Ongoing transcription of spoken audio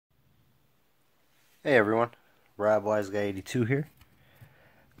Hey everyone, Rob Wise Guy 82 here.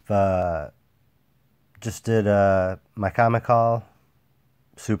 Just did my comic haul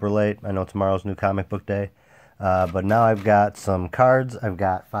super late. I know tomorrow's new comic book day, but now I've got some cards. I've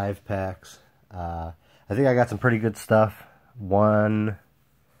got 5 packs. I think I got some pretty good stuff. One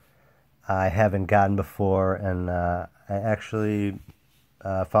I haven't gotten before, and I actually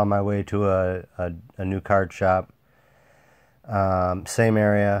found my way to a new card shop. Same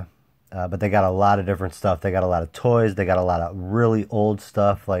area. But they got a lot of different stuff. They got a lot of toys. They got a lot of really old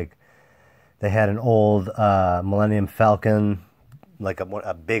stuff. Like they had an old Millennium Falcon, like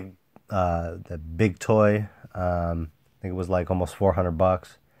a big toy. I think it was like almost $400.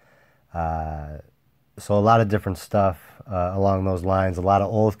 So a lot of different stuff along those lines. A lot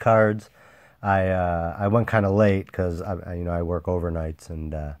of old cards. I went kind of late because I work overnights,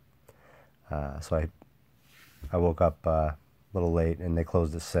 and so I woke up a little late, and they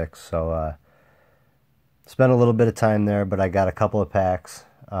closed at 6, so spent a little bit of time there, but I got a couple of packs,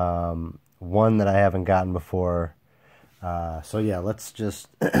 one that I haven't gotten before, so yeah, let's just,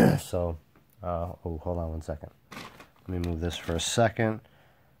 oh, hold on one second, let me move this for a second,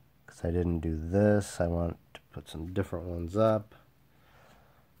 because I didn't do this. I want to put some different ones up.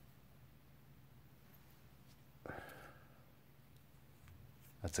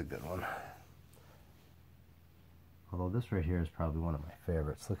 That's a good one. Although this right here is probably one of my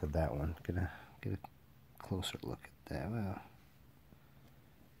favorites. Look at that one. Get a closer look at that. Wow.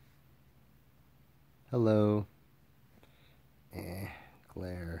 Hello.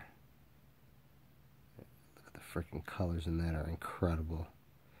 Glare. Look at the freaking colors in that, are incredible.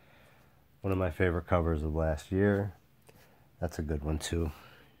 One of my favorite covers of last year. That's a good one too.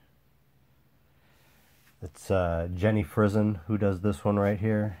 It's Jenny Frison who does this one right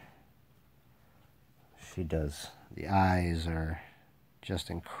here. She does. The eyes are just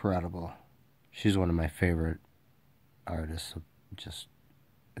incredible. She's one of my favorite artists. Just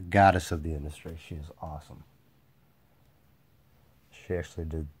a goddess of the industry. She is awesome. She actually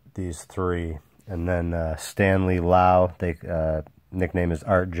did these 3. And then Stanley Lau, nickname is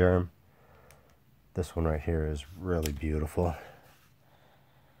Art Germ. This one right here is really beautiful.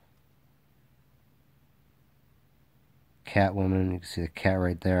 Catwoman, you can see the cat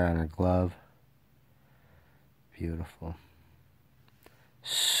right there on her glove. Beautiful.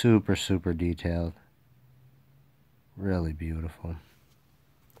 Super, super detailed. Really beautiful.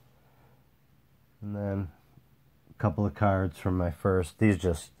 And then a couple of cards from my first. These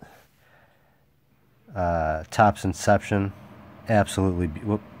just Topps Inception. Absolutely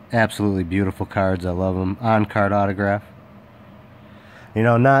beautiful cards. I love them. On-card autograph. You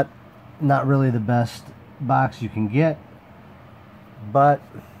know, not really the best box you can get, but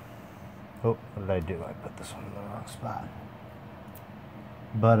oh, what did I do? I put this one in the wrong spot.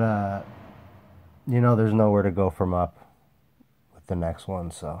 But, you know, there's nowhere to go from up with the next one,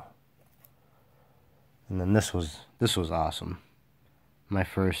 so. And then this was awesome. My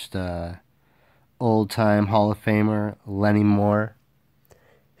first old-time Hall of Famer, Lenny Moore.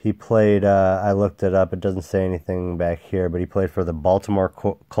 He played, I looked it up, it doesn't say anything back here, but he played for the Baltimore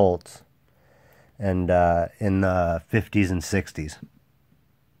Colts and in the 50s and 60s.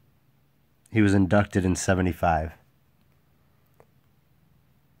 He was inducted in 75.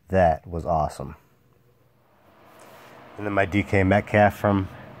 That was awesome. And then my DK Metcalf from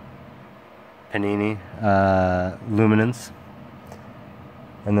Panini, Luminance.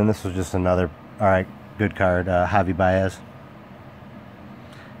 And then this was just another, alright, good card, Javi Baez.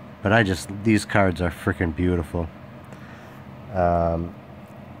 But these cards are freaking beautiful. I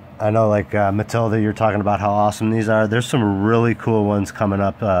know, like, Matilda, you're talking about how awesome these are. There's some really cool ones coming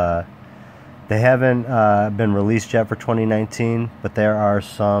up. They haven't been released yet for 2019, but there are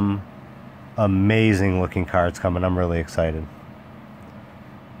some amazing looking cards coming. I'm really excited.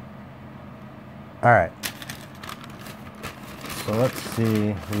 Alright. So let's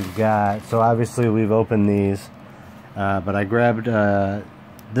see. So obviously we've opened these. But I grabbed,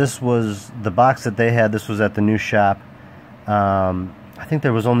 this was the box that they had. This was at the new shop. I think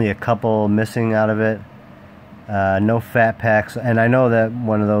there was only a couple missing out of it. No fat packs, and I know that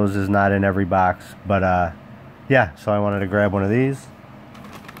one of those is not in every box, but yeah, so I wanted to grab one of these.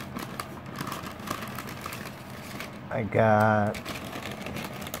 I got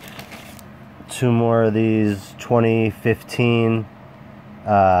 2 more of these 2015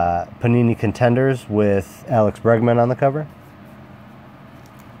 Panini Contenders with Alex Bregman on the cover.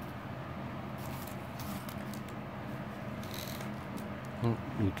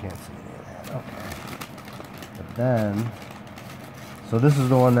 You can't see any of that, okay. But then, so this is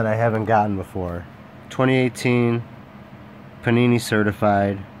the one that I haven't gotten before. 2018 Panini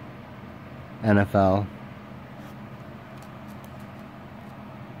certified NFL.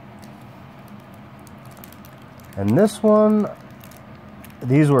 And this one,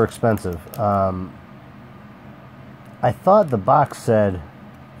 these were expensive. I thought the box said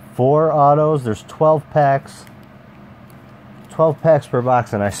 4 autos. There's 12 packs. 12 packs per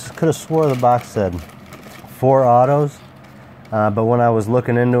box, and I could have swore the box said 4 autos. But when I was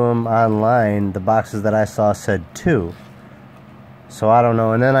looking into them online, the boxes that I saw said 2. So I don't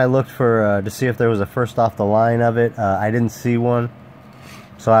know. And then I looked for to see if there was a first off the line of it. I didn't see one.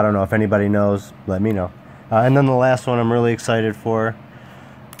 So I don't know. If anybody knows, let me know. And then the last one I'm really excited for.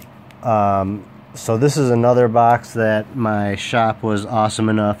 So this is another box that my shop was awesome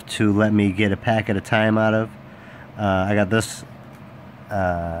enough to let me get a pack at a time out of. I got this.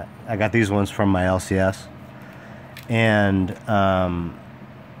 I got these ones from my LCS. And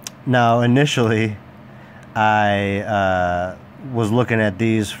now initially I was looking at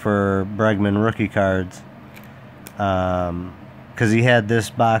these for Bregman rookie cards because he had this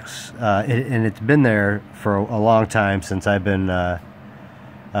box and it's been there for a long time since I've been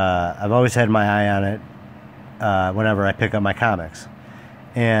I've always had my eye on it whenever I pick up my comics.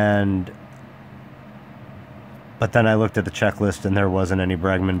 But then I looked at the checklist and there wasn't any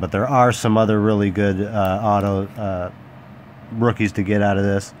Bregman, but there are some other really good auto rookies to get out of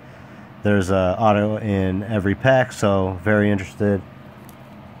this. There's auto in every pack, so very interested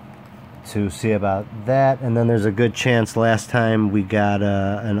to see about that. And then there's a good chance last time we got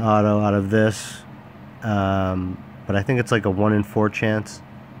an auto out of this, but I think it's like a 1 in 4 chance.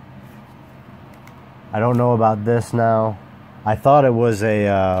 I don't know about this now. I thought it was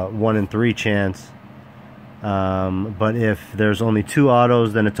a 1 in 3 chance. But if there's only 2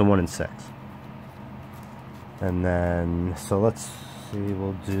 autos, then it's a 1 in 6. And then, so let's see,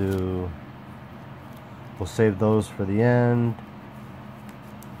 we'll save those for the end.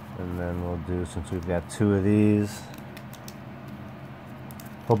 And then we'll do, since we've got 2 of these.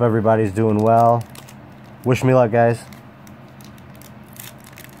 Hope everybody's doing well. Wish me luck, guys.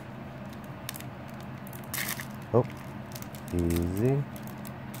 Oh, easy.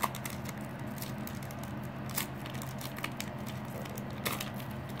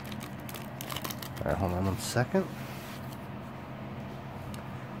 Alright, hold on 1 second.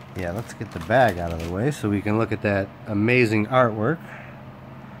 Yeah, let's get the bag out of the way so we can look at that amazing artwork,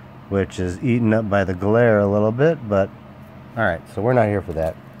 which is eaten up by the glare a little bit, but alright, so we're not here for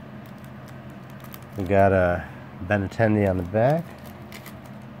that. We got a Benintendi on the back.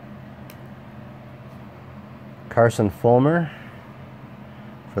 Carson Fulmer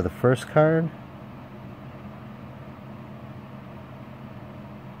for the first card.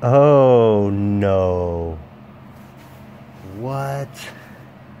 Oh no. What?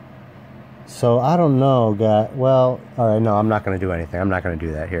 So I don't know, guy. Well, alright, no, I'm not going to do anything. I'm not going to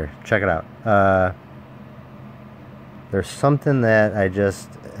do that. Here, check it out. There's something that I just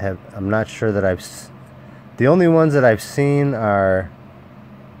have, I'm not sure that the only ones that I've seen are,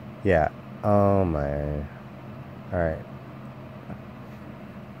 yeah, oh my, alright.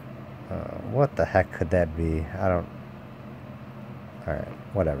 What the heck could that be? I don't, alright,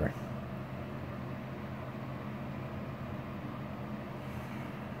 whatever.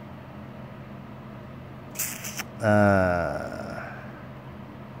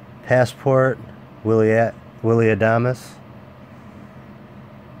 Passport, Willie Adames.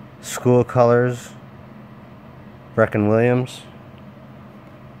 School Colors, Brecken Williams.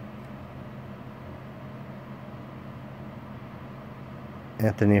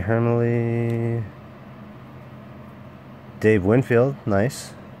 Anthony Hermele. Dave Winfield,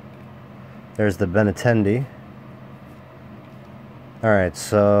 nice. There's the Benintendi. Alright,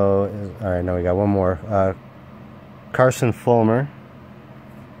 so, alright, now we got one more. Carson Fulmer.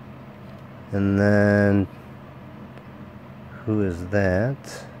 And then, who is that?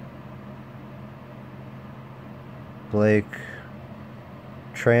 Blake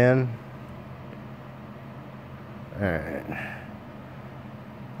Tran. Alright.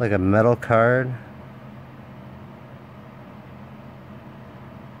 Like a metal card.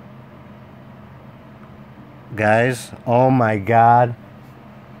 Guys, oh my god.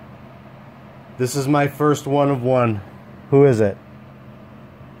 This is my first one of one. Who is it?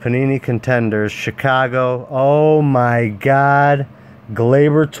 Panini Contenders, Chicago. Oh my god.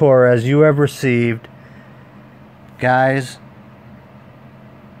 Gleyber Torres, you have received. Guys.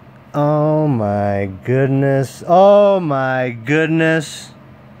 Oh my goodness. Oh my goodness.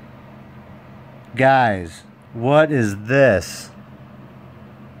 Guys, what is this?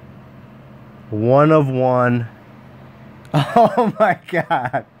 One of one. Oh my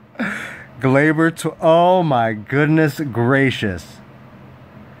god. Gleyber, oh my goodness gracious.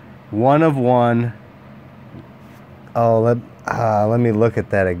 One of one. Oh, let me look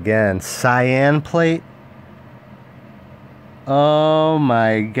at that again. Cyan plate. Oh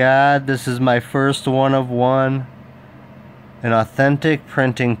my God, this is my first one of one. An authentic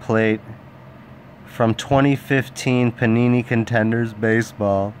printing plate from 2015 Panini Contenders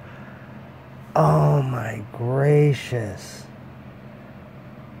Baseball. Oh my gracious.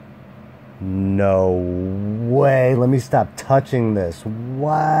 No way. Let me stop touching this.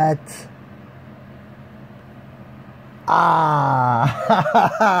 What? Ah!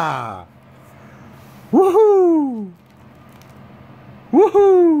 Woohoo!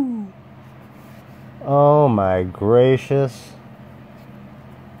 Woohoo! Oh my gracious.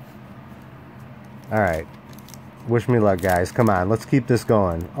 Alright. Wish me luck, guys. Come on, let's keep this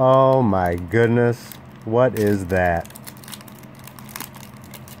going. Oh my goodness. What is that?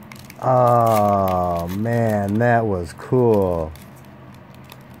 Oh man, that was cool.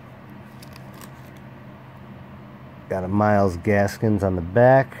 Got a Miles Gaskins on the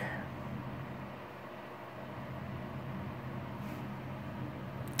back.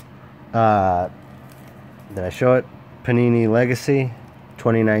 Did I show it? Panini Legacy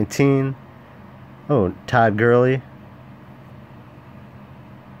 2019. Oh, Todd Gurley.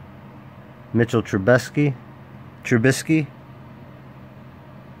 Mitchell Trubisky.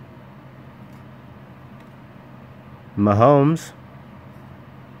 Mahomes.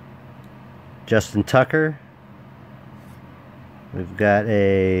 Justin Tucker. We've got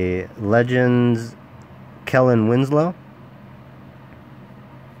a Legends Kellen Winslow.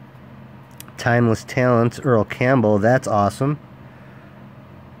 Timeless Talents Earl Campbell. That's awesome.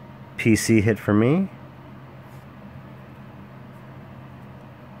 PC hit for me.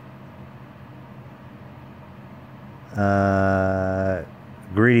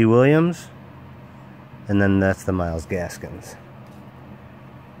 Greedy Williams. And then that's the Miles Gaskins.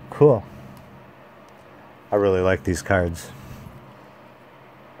 Cool. I really like these cards.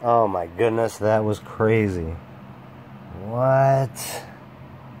 Oh my goodness, that was crazy. What?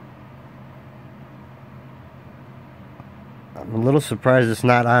 I'm a little surprised it's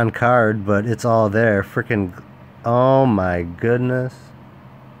not on card, but it's all there. Freaking, oh my goodness.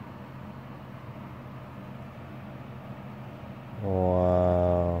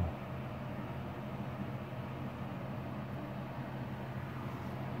 Wow.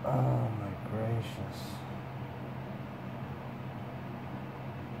 Oh my gracious.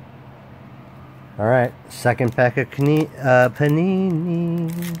 Alright, second pack of Panini.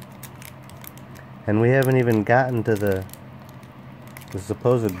 And we haven't even gotten to the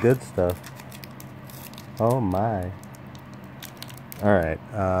supposed good stuff. Oh my. Alright,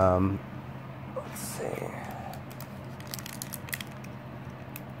 let's see.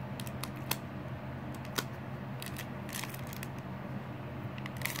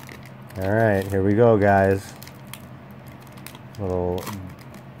 Alright, here we go, guys. Little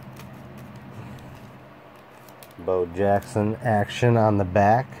Bo Jackson action on the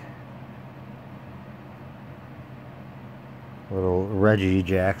back. Little Reggie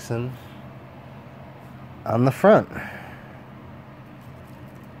Jackson on the front.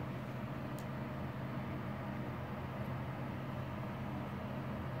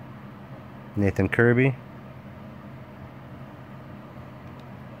 Nathan Kirby.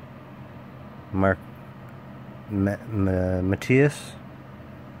 Mark Matthias.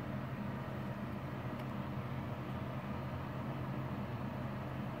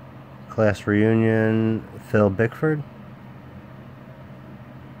 Class reunion, Phil Bickford.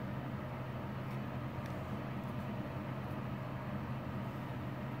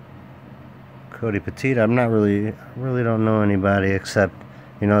 Cody Petita. I'm not really don't know anybody except,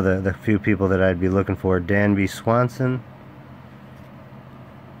 you know, the few people that I'd be looking for. Danby Swanson.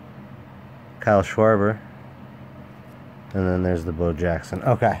 Kyle Schwarber. And then there's the Bo Jackson.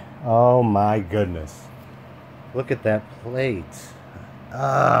 Okay. Oh my goodness. Look at that plate.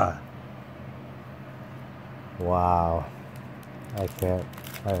 Ah. Wow. I can't.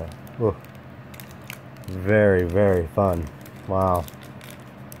 Very, very fun. Wow.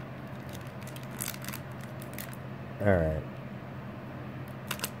 Alright.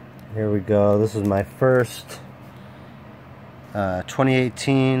 Here we go. This is my first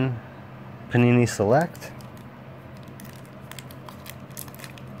 2018 Panini Select.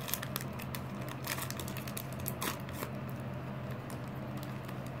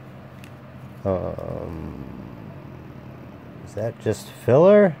 Is that just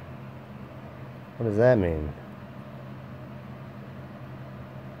filler? What does that mean?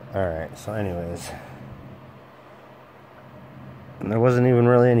 Alright, so anyways. And there wasn't even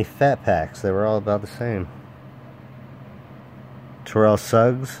really any fat packs. They were all about the same. Terrell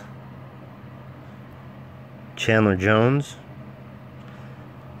Suggs. Chandler Jones.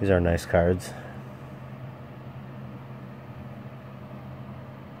 These are nice cards.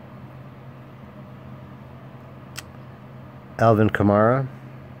 Alvin Kamara.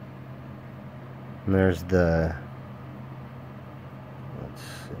 And there's the... Let's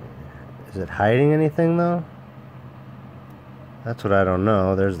see. Is it hiding anything, though? That's what I don't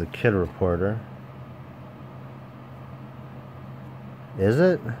know. There's the kid reporter. Is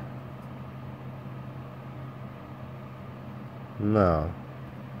it? No.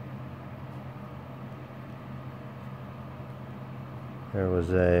 There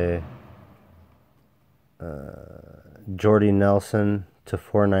was a Jordy Nelson to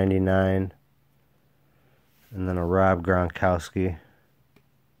 $4.99, and then a Rob Gronkowski.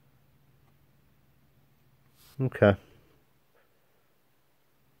 Okay.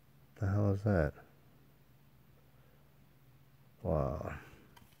 The hell is that? Wow.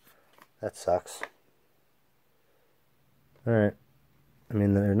 That sucks. Alright. I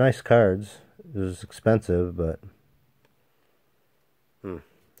mean, they're nice cards. It was expensive, but...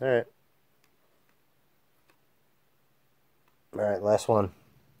 Alright. Alright, last one.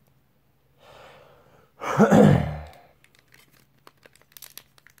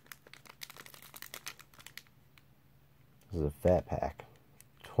 This is a fat pack.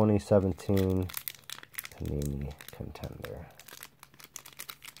 2017 Panini Contender.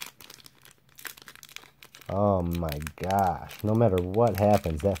 Oh my gosh. No matter what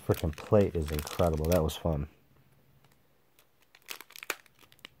happens, that freaking plate is incredible. That was fun.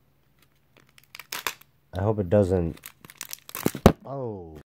 I hope it doesn't... Oh.